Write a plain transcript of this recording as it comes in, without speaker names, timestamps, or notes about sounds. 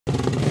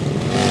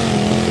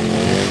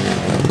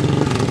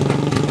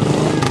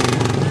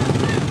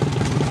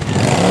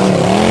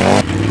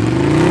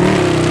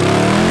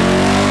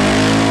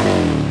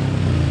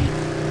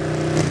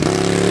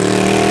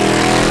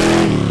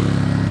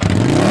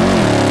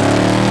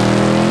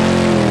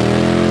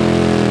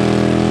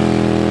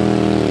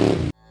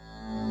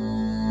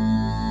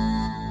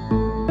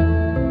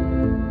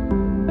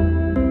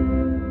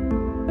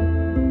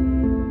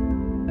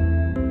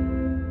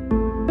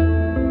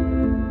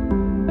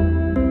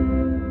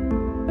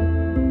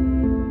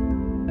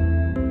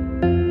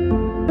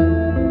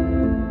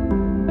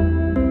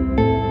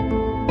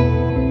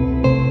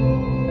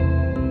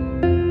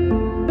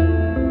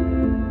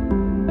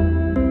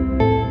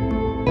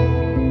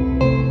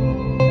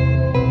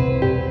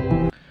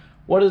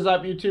What is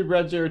up, YouTube?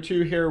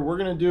 Red02 here. We're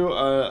going to do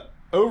a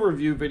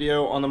overview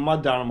video on the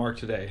mud Dynamark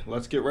today.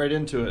 Let's get right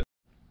into it.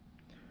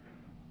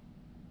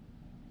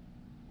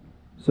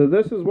 So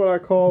this is what I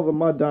call the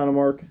mud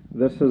Dynamark.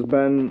 This has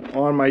been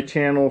on my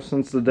channel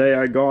since the day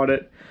I got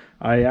it.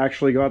 I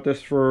actually got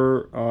this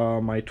for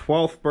my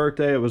 12th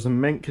birthday. It was in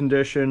mint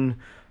condition,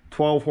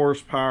 12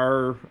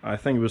 horsepower, I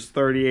think it was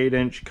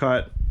 38-inch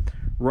cut,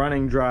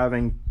 running,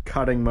 driving,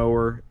 cutting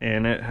mower,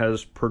 and it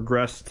has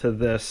progressed to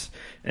this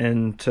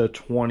into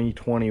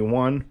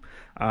 2021.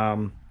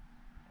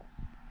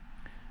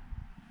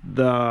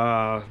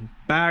 The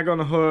bag on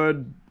the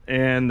hood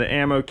and the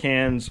ammo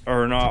cans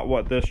are not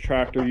what this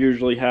tractor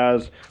usually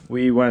has.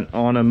 We went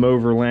on a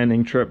Mower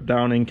landing trip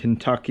down in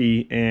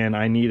Kentucky and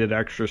I needed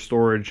extra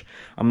storage.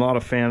 I'm not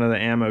a fan of the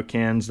ammo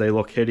cans. They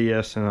look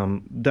hideous, and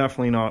I'm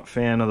definitely not a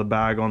fan of the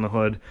bag on the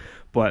hood,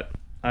 but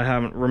I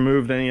haven't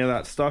removed any of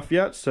that stuff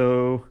yet.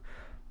 So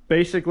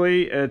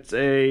basically it's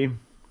a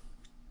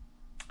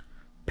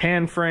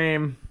pan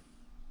frame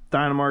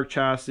Dynamark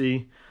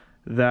chassis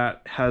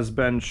that has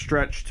been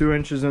stretched 2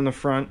 inches in the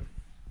front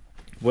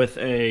with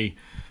a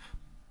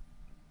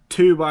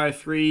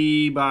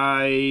 2x3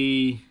 by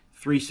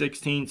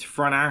 3/16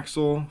 front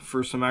axle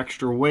for some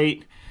extra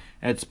weight.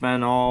 It's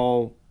been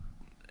all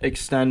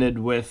extended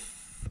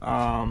with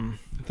I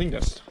think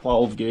that's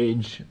 12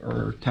 gauge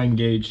or 10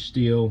 gauge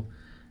steel.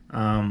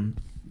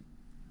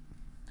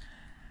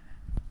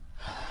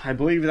 I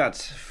believe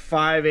that's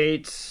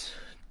 5/8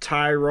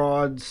 tie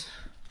rods.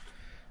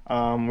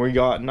 We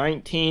got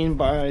 19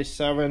 by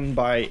 7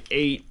 by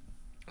 8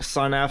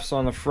 Sun Fs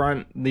on the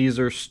front. These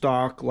are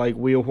stock, like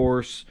wheel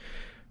horse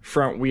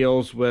front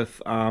wheels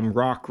with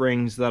rock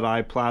rings that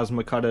I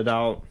plasma cut it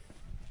out.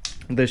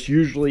 This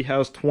usually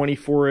has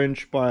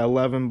 24-inch by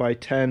 11 by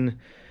 10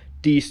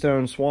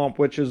 D-stone swamp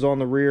witches on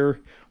the rear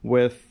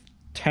with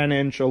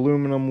 10-inch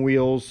aluminum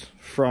wheels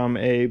from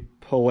a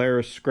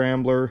Polaris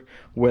Scrambler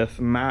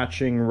with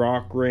matching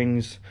rock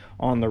rings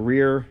on the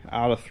rear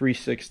out of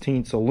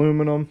 3/16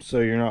 aluminum, so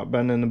you're not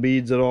bending the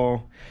beads at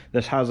all.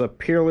 This has a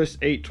Peerless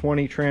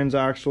 820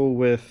 transaxle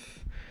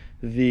with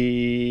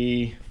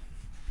the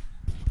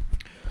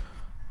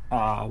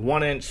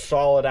 1-inch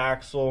solid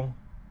axle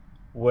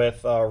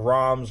with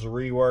Rom's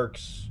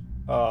Reworks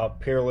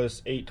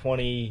Peerless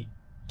 820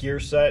 gear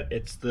set.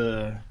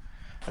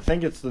 I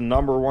think it's the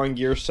 #1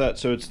 gear set,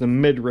 so it's the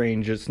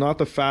mid-range. It's not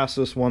the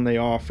fastest one they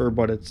offer,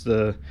 but it's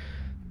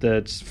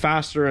it's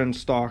faster in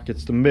stock.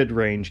 It's the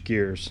mid-range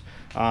gears.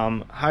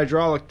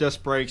 Hydraulic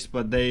disc brakes,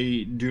 but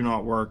they do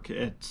not work.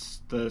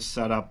 The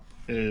setup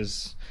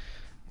is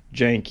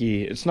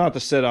janky. It's not the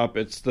setup,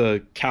 it's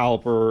the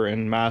caliper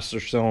and master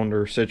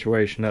cylinder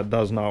situation that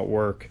does not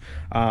work.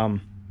 I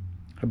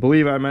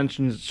believe I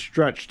mentioned it's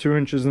stretched 2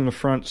 inches in the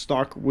front,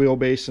 stock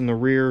wheelbase in the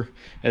rear.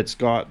 It's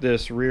got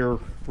this rear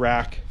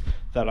rack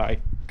that I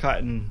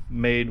cut and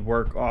made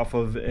work off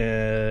of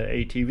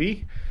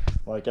ATV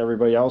like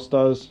everybody else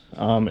does.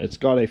 It's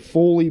got a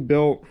fully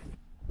built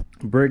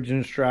Briggs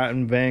 &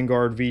 Stratton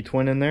Vanguard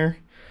V-twin in there.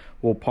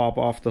 We'll pop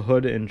off the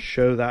hood and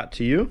show that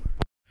to you.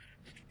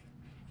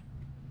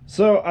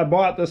 So I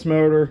bought this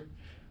motor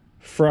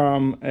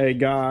from a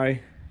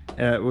guy.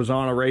 It was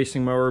on a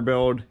racing mower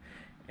build,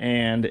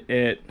 and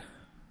it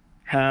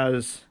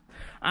has,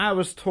 I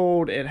was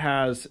told it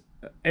has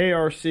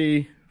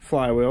ARC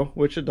flywheel,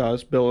 which it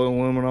does, billet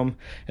aluminum.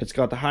 It's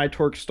got the high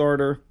torque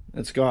starter.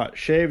 It's got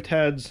shaved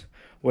heads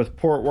with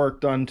port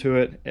work done to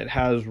it. It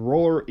has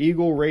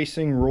Eagle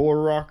Racing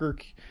roller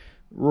rockers.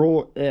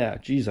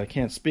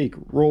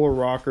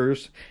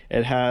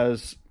 It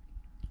has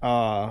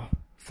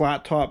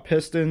flat top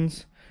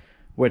pistons,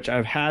 which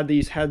I've had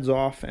these heads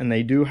off and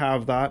they do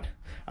have that.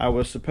 I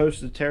was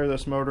supposed to tear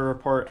this motor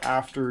apart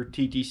after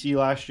TTC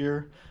last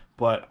year,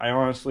 but I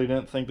honestly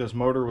didn't think this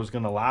motor was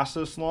going to last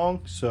this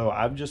long, so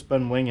I've just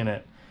been winging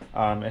it.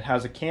 It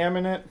has a cam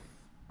in it.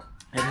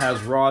 It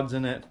has rods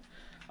in it.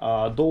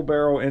 Dual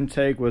barrel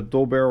intake with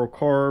dual barrel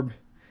carb,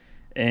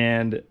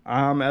 and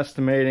I'm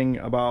estimating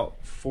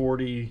about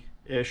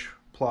 40-ish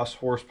plus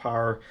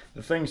horsepower.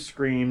 The thing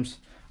screams.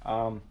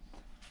 I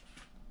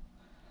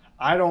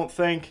don't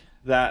think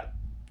that,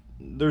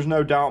 there's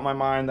no doubt in my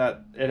mind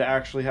that it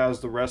actually has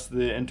the rest of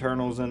the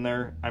internals in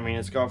there. I mean,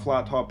 it's got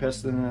flat top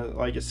piston,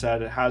 like I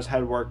said, it has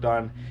head work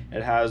done,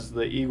 it has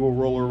the Eagle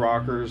roller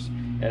rockers,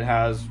 it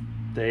has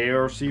the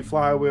ARC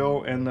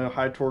flywheel and the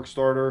high torque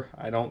starter.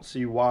 I don't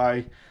see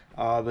why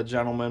the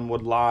gentleman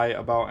would lie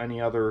about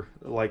any other,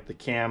 like the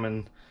cam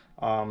and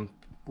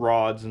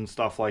rods and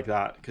stuff like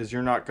that, because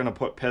you're not going to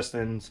put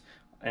pistons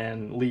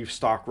and leave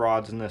stock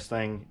rods in this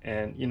thing,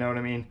 and you know what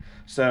I mean.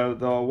 So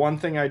the one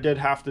thing I did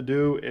have to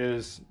do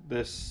is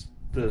this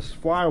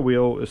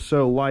flywheel is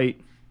so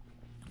light,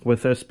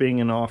 with this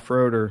being an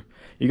off-roader,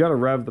 you got to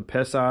rev the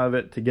piss out of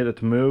it to get it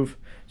to move.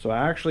 So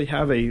I actually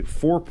have a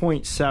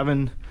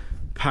 4.7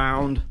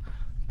 pound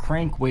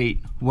crank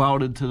weight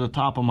welded to the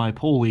top of my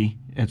pulley.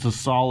 It's a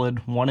solid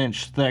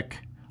 1-inch thick,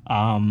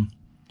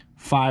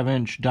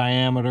 5-inch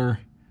diameter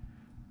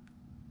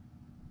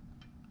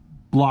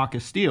block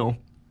of steel.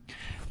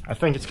 I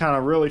think it's kind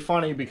of really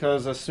funny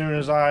because as soon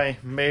as I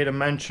made a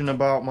mention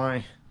about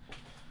my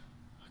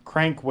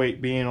crank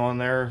weight being on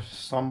there,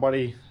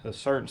 a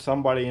certain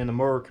somebody in the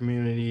mower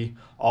community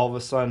all of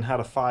a sudden had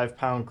a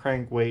 5-pound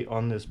crank weight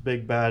on this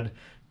big bad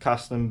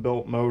custom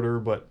built motor,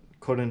 but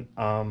couldn't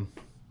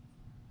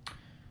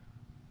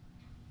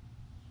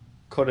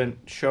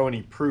show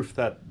any proof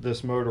that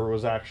this motor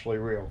was actually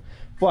real.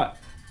 But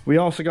we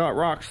also got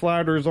rock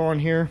sliders on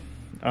here.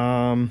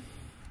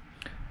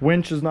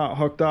 Winch is not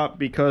hooked up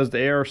because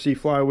the ARC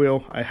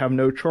flywheel, I have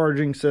no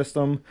charging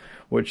system,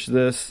 which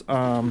this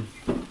Napa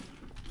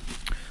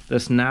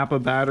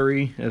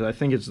battery is, I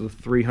think it's the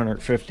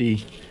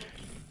 350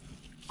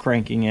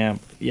 cranking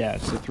amp. Yeah,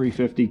 it's the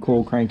 350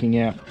 cold cranking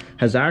amp,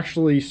 has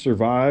actually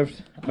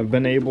survived. I've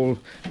been able,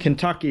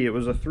 Kentucky, it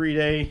was a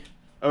 3-day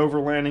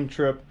overlanding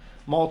trip,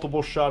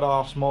 multiple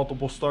shutoffs,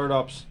 multiple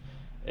startups.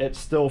 It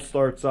still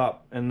starts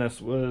up, and this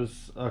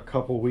was a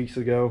couple weeks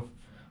ago.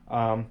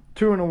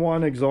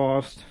 2-in-1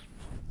 exhaust.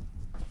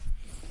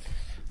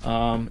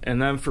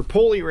 And then for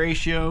pulley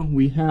ratio,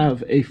 we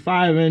have a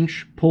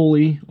 5-inch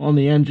pulley on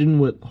the engine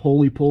with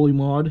Holy Pulley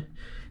mod,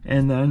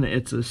 and then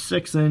it's a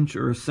 6-inch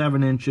or a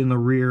 7-inch in the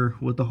rear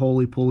with the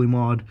Holy Pulley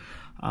mod.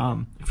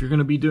 If you're going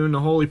to be doing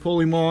the Holy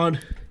Pulley mod,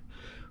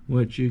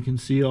 which you can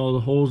see all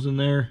the holes in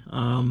there,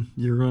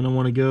 you're going to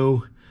want to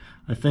go,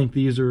 I think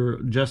these are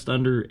just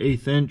under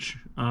 1/8 inch.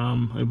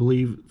 I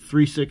believe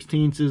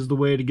 3/16 is the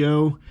way to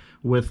go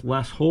with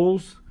less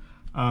holes.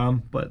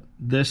 But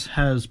this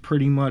has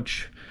pretty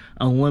much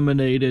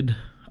eliminated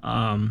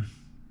the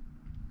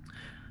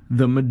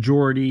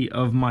majority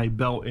of my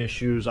belt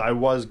issues. I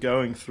was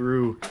going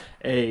through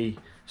a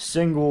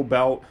single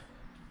belt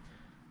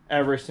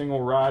every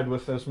single ride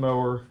with this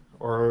mower,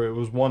 or it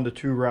was 1 to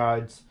 2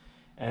 rides,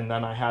 and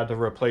then I had to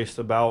replace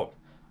the belt.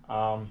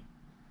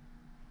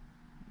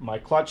 My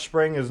clutch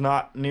spring is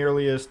not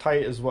nearly as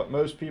tight as what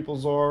most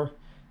people's are,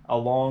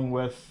 along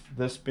with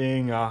this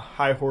being a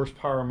high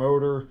horsepower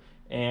motor,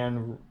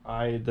 and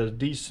the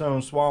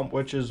D-Zone Swamp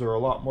Witches are a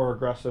lot more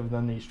aggressive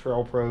than these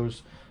Trail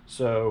Pros.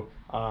 So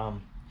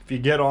if you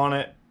get on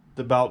it,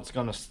 the belt's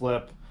gonna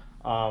slip.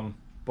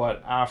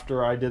 But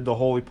after I did the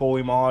Holy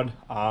Pulley mod,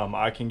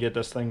 I can get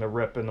this thing to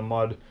rip in the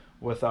mud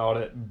without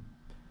it.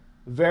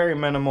 Very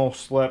minimal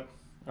slip.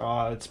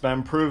 It's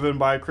been proven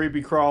by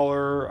Creepy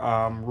Crawler,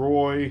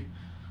 Roy,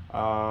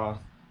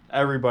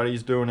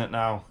 everybody's doing it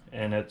now,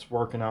 and it's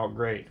working out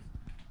great.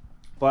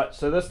 But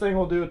so this thing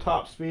will do a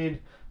top speed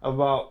of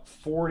about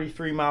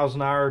 43 miles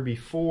an hour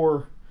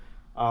before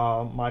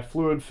my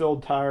fluid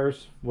filled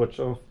tires, which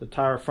the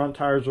front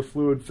tires are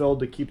fluid filled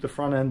to keep the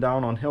front end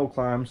down on hill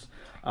climbs.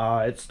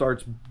 It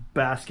starts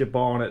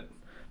basketballing it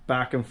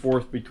back and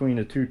forth between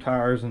the 2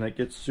 tires, and it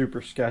gets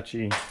super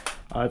sketchy.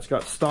 It's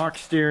got stock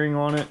steering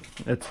on it.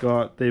 It's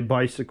got the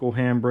bicycle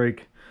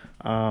handbrake,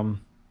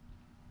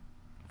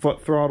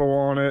 foot throttle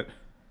on it.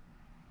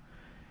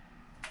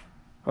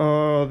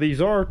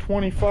 These are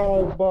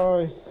 25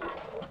 by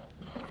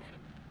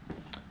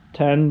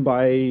 10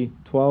 by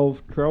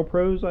 12 Trail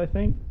Pros, I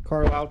think.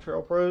 Carlisle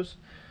Trail Pros.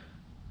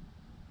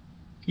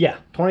 Yeah,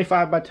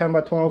 25 by 10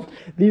 by 12.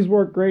 These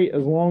work great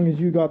as long as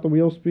you got the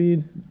wheel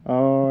speed.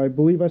 I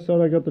believe I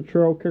said I got the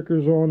trail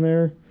kickers on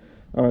there.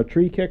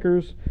 Tree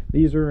kickers.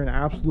 These are an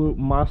absolute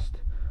must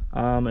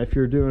if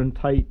you're doing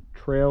tight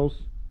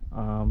trails,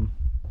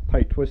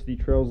 tight twisty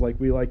trails like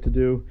we like to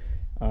do.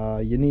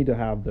 You need to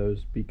have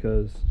those,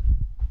 because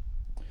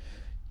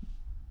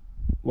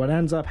what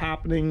ends up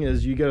happening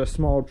is you get a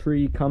small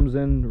tree comes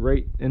in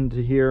right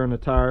into here on a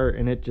tire,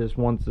 and it just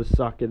wants to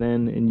suck it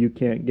in, and you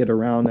can't get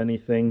around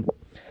anything.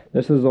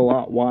 This is a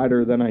lot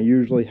wider than I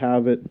usually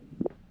have it.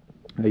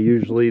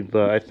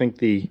 I think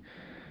the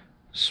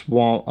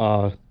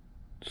swamp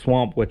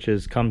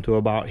witches come to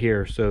about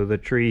here, so the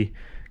tree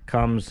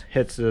comes,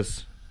 hits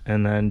this,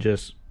 and then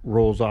just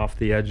rolls off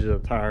the edge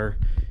of the tire.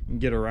 You can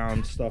get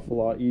around stuff a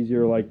lot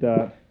easier like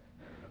that.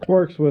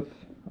 Works with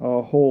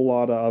a whole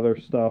lot of other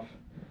stuff,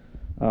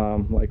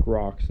 like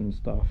rocks and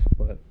stuff,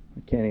 but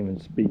I can't even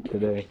speak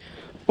today.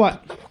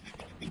 But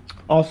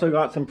also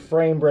got some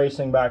frame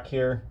bracing back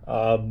here.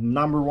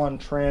 #1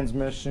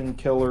 transmission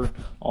killer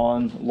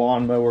on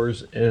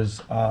lawnmowers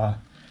is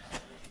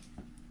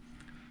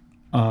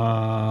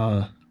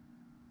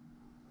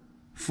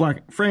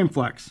frame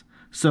flex.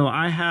 So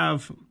I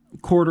have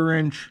 1/4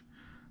 inch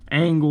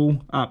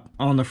angle up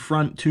on the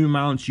front 2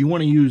 mounts. You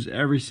want to use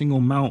every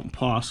single mount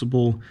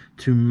possible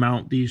to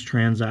mount these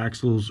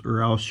transaxles,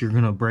 or else you're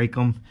gonna break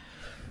them.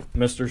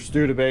 Mr.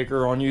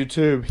 Studebaker on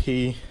YouTube,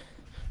 he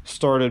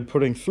started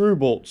putting through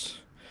bolts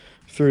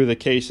through the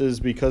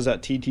cases because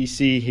at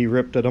TTC he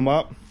ripped them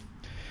up.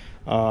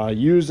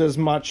 Use as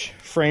much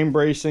frame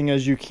bracing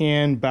as you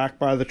can back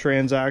by the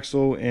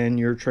transaxle, and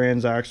your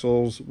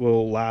transaxles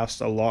will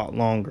last a lot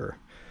longer.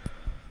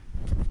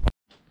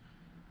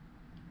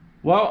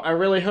 Well, I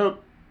really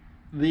hope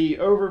the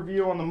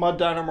overview on the Mud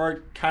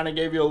Dynamite kind of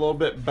gave you a little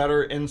bit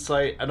better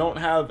insight. I don't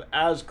have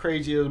as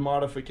crazy as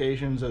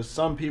modifications as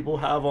some people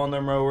have on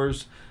their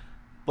mowers,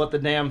 but the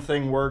damn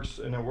thing works,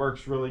 and it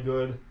works really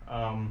good.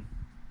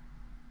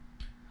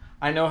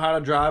 I know how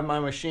to drive my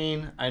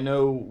machine. I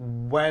know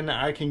when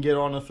I can get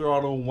on the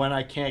throttle, when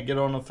I can't get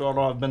on the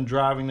throttle. I've been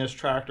driving this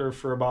tractor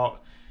for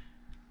about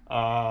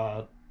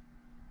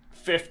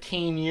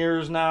 15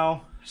 years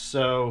now.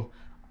 So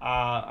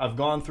I've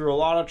gone through a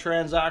lot of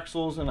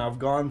transaxles and I've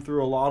gone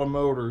through a lot of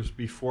motors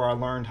before I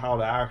learned how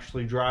to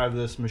actually drive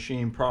this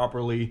machine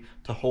properly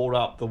to hold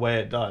up the way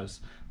it does.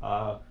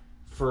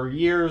 For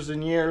years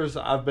and years,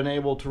 I've been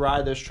able to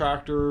ride this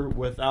tractor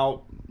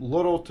without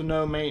little to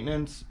no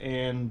maintenance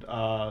and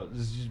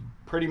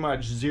pretty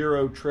much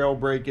zero trail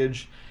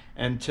breakage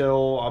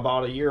until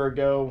about a year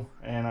ago,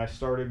 and I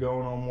started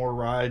going on more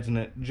rides, and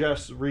it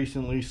just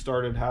recently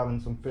started having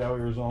some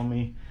failures on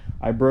me.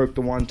 I broke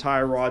the one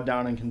tie rod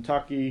down in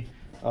Kentucky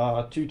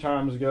 2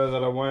 times ago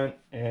that I went,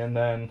 and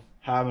then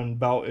having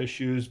belt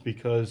issues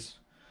because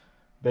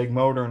big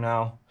motor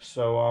now.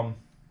 So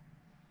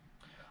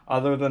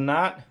other than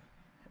that,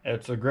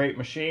 it's a great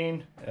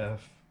machine.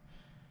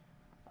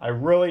 I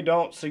really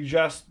don't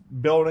suggest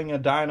building a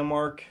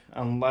Dynamark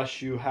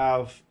unless you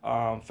have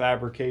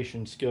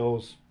fabrication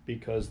skills,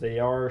 because they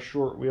are a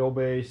short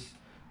wheelbase.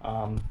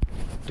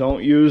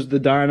 Don't use the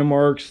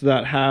Dynamarks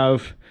that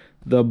have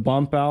the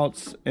bump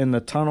outs in the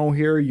tunnel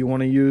here. You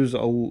want to use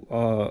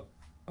a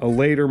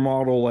later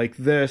model like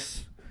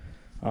this.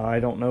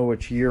 I don't know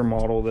which year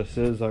model this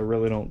is. I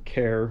really don't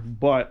care.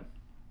 But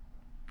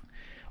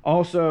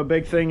also a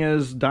big thing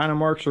is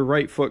Dynamarks are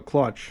right foot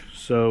clutch.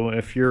 So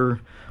if you're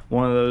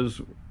one of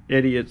those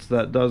idiots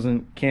that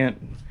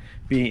can't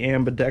be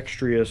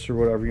ambidextrous or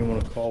whatever you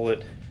want to call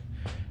it,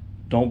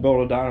 don't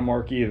build a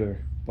Dynamark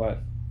either. But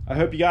I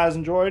hope you guys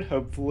enjoyed.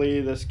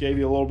 Hopefully this gave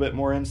you a little bit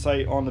more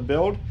insight on the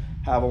build.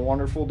 Have a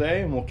wonderful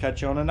day, and we'll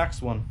catch you on the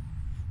next one.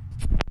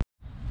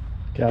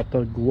 Got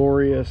the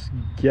glorious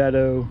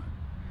ghetto,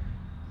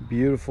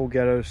 beautiful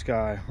ghetto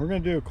sky. We're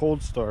going to do a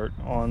cold start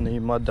on the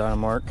mud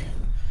Dynamark.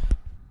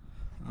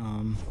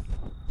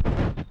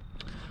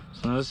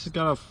 So this has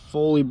got a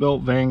fully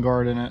built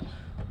Vanguard in it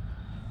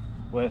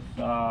with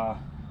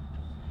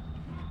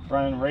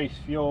running race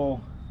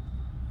fuel.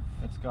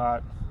 It's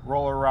got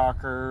roller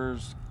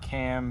rockers,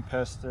 cam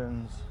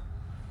pistons,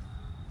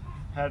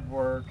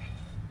 headwork,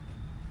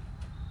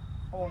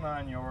 whole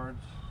 9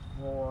 yards.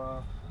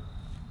 We'll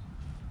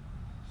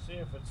see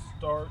if it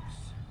starts.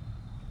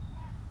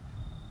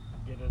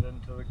 Get it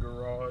into the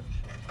garage.